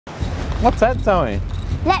What's that, Zoe?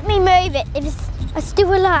 Let me move it if it's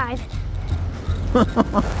still alive.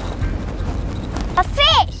 A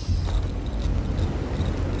fish!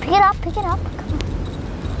 Pick it up, pick it up. Come on.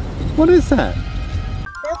 What is that?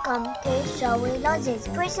 Welcome to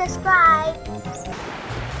zoeslogic. Please subscribe.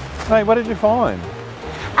 Hey, what did you find?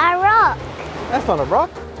 A rock. That's not a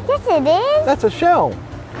rock. Yes, it is. That's a shell.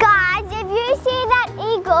 Guys, if you see that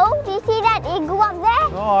eagle, do you see that eagle up there?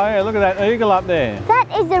 Oh yeah, look at that eagle up there. That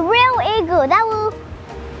is a real eagle. That will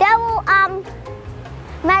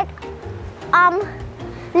make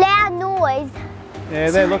loud noise. Yeah,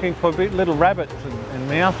 they're looking for little rabbits and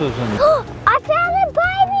mouses and... I found a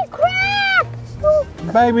baby crab! Oh.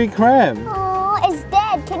 Baby crab. Oh, it's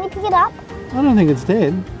dead. Can you pick it up? I don't think it's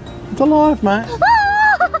dead. It's alive, mate.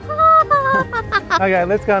 Okay,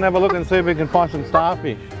 let's go and have a look and see if we can find some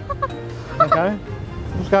starfish. Okay?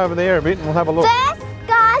 Let's go over there a bit and we'll have a look. First,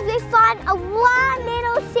 guys, we find one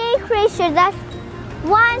little sea creature. That's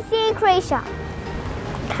one sea creature.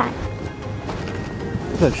 Okay.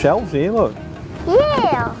 There's shells here, look.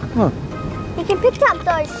 Yeah. Huh. You can pick up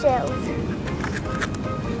those shells.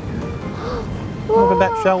 Look at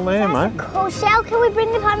that shell there, That's mate. a cool shell. Can we bring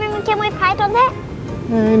it home and can we paint on that?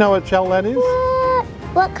 Yeah, you know what shell that is?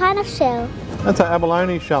 What kind of shell? That's an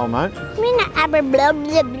abalone shell, mate. I mean, blah, blah,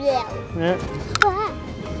 blah, blah. Yeah.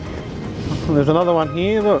 There's another one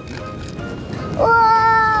here, look.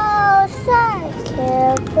 Whoa, so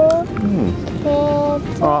careful.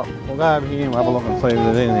 Careful. Alright, we'll go over here and have a look and see if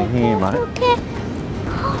there's anything here, mate. Okay.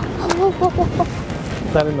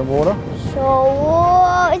 Is that in the water? So,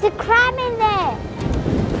 is a crab in there?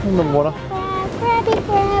 In the water. Crab, crabby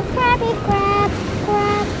crab, crabby crab,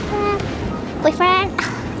 crab, crab. Boyfriend.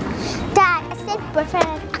 Dad, I said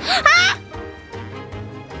boyfriend. Ah!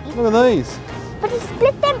 Look at these. But he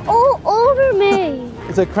split them all over me.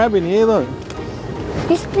 There's a crab in here, look.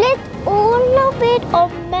 He split all of it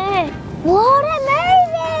on me. Water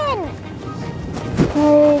moving!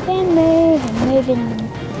 Moving, moving, moving.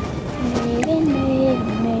 Moving, moving,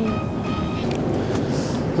 moving.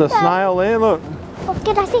 There's a snail there, look. Oh,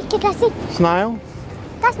 can I see? Can I see? Snail.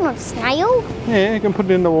 That's not a snail. Yeah, you can put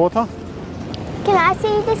it in the water. Can I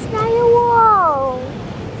see the snail? Whoa!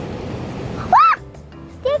 Ah!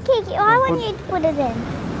 Sticky. I want you to put it in.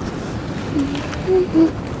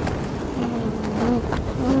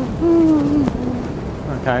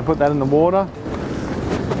 Okay, put that in the water.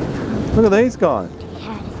 Look at these guys.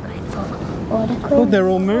 Look, they're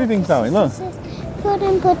all moving, Zoe, look. Put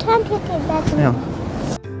and put and pick it back in. Yeah.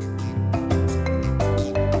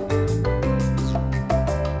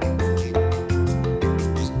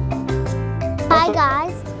 Hi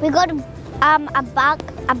guys, we got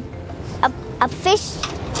a fish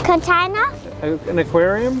container. An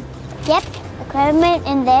aquarium. Yep, aquarium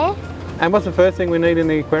in there. And what's the first thing we need in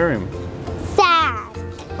the aquarium? Sand.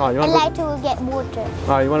 Oh, you And want later we'll get water.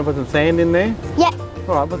 you want to put some sand in there? Yep.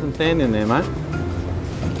 All right, put some sand in there, mate.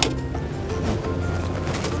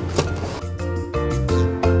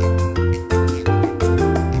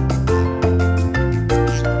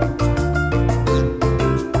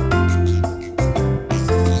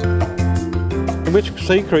 Which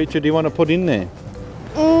sea creature do you want to put in there?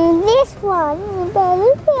 This one. You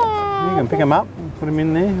can pick them up and put them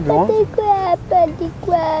in there if you want. Buddy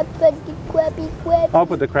crab. I'll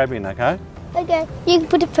put the crab in, okay? Okay, you can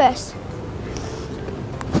put it first.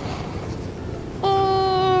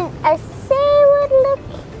 And I say would look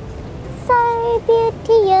so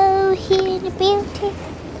beautiful here, the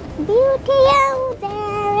beauty out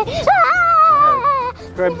there. Ah!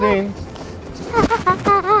 Crab's in.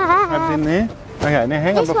 Crab's in there. Okay, now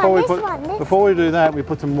hang on before we do that, we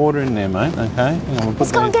put some water in there, mate. Okay, hang on, we'll put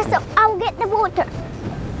Let's go and get some. I'll get the water.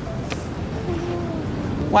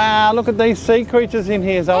 Wow, look at these sea creatures in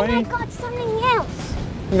here, Zoe. And I got something else.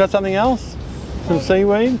 You got something else? Some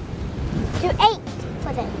seaweed To eat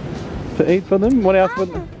for them. to eat for them? What else?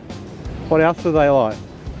 What else do they like?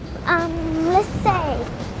 Let's say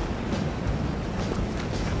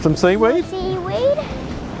Some seaweed? seaweed.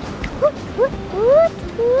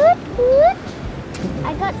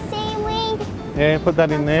 I got seaweed. Yeah, put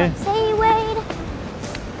that in there. Seaweed.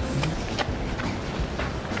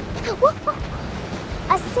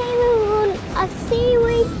 A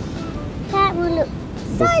seaweed that will look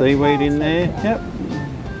The so seaweed in perfect. there. Yep.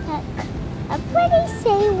 A pretty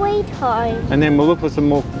seaweed home. And then we'll look for some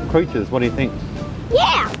more creatures. What do you think?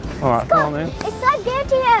 Yeah. All right, come on then. It's so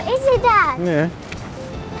beautiful, isn't it, Dad? Yeah.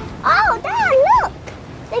 Oh, Dad, look.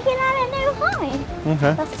 They can have a new home.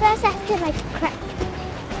 Okay. But first I have to make a crack.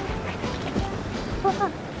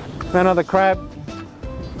 Another crab.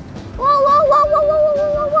 Whoa, whoa, whoa, whoa, whoa, whoa,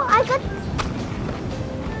 whoa, whoa.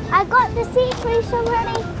 I I got the sea fish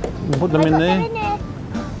already. Put them in there.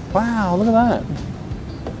 Wow, look at that.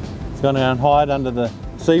 It's going to go and hide under the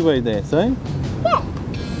seaweed there, see? Yeah.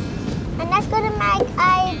 And that's going to make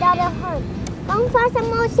another home. Go and find some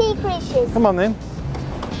more sea creatures. Come on then.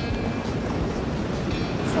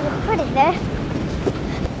 So we'll put it there.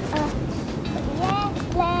 Yeah,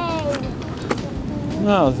 plane.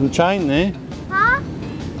 Oh, there's a chain there. Huh?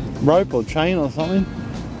 Rope or chain or something.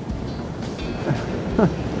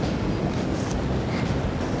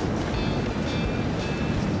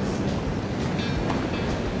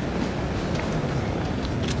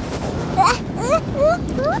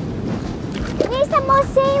 Need some more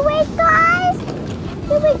seaweed, guys.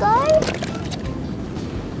 Here we go.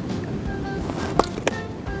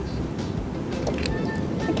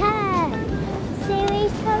 Okay.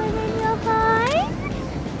 Seaweed's coming in your home.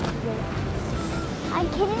 I'm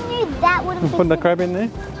kidding you, that wouldn't be. Put the crab in there.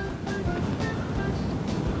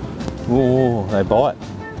 Oh, they bite.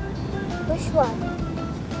 Which one?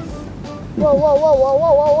 Whoa, whoa, whoa, whoa,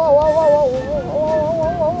 whoa, whoa, whoa, whoa, whoa,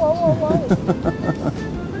 whoa, whoa, whoa, whoa, whoa.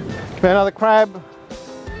 Another crab.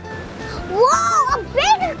 Whoa, a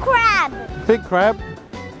bigger crab! Big crab.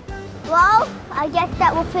 Well, I guess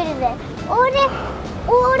that will fit in there. All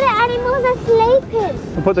the animals are sleeping.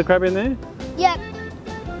 We'll put the crab in there. Yep.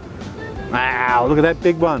 Wow, look at that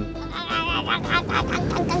big one.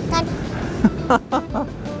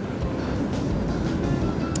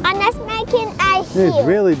 And that's making a heel. He's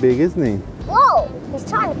really big, isn't he? Whoa, he's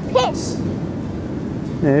trying to piss.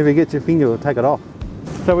 Yeah, if you get your finger, it'll take it off.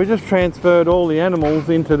 So we just transferred all the animals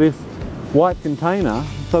into this white container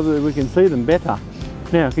so that we can see them better.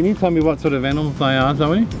 Now, can you tell me what sort of animals they are,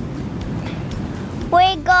 Zoe?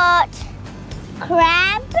 We got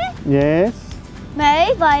crab. Yes.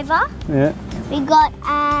 Move over. Yeah. We got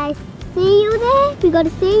a seal there. We got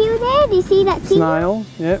a seal there. Do you see that seal? Snail.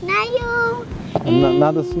 Yep. Snail.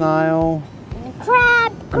 Another snail.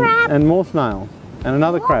 Crab. And more snail. And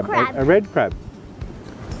another More crab. crab. A red crab.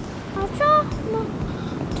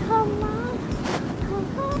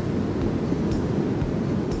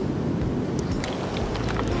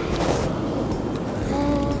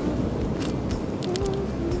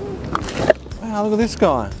 Wow, look at this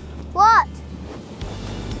guy. What?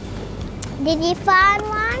 Did you find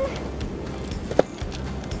one?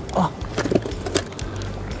 Oh.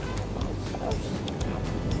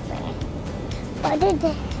 What did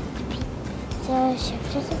they?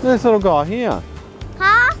 This little guy here.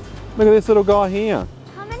 Huh? Look at this little guy here.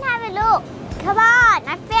 Come and have a look. Come on,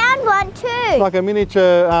 I found one too. Like a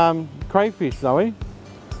miniature crayfish, Zoe.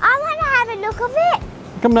 I want to have a look of it.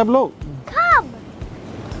 Come and have a look. Come.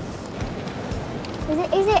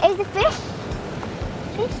 Is it fish?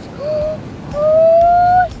 Fish?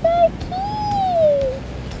 Oh, so cute.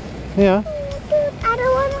 Yeah. Oh, dude, I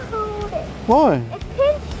don't want to hold it. Why? It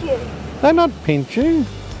pinched you. They not pinch you.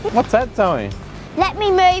 What's that, Zoe? Let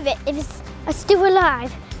me move it if it's still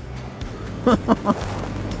alive. A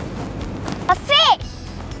fish.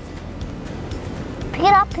 Pick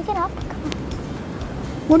it up, pick it up. Come on.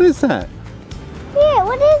 What is that? Yeah,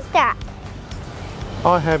 what is that?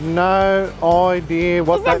 I have no idea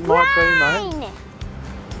what that might be, mate.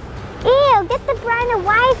 Ew, get the brain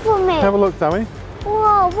away from me. Have a look, Zoe.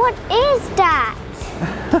 Whoa, what is that?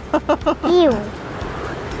 Ew.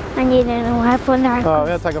 I need an away from that. Oh,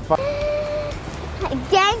 yeah, take a photo.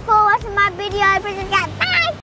 Thanks for watching my video.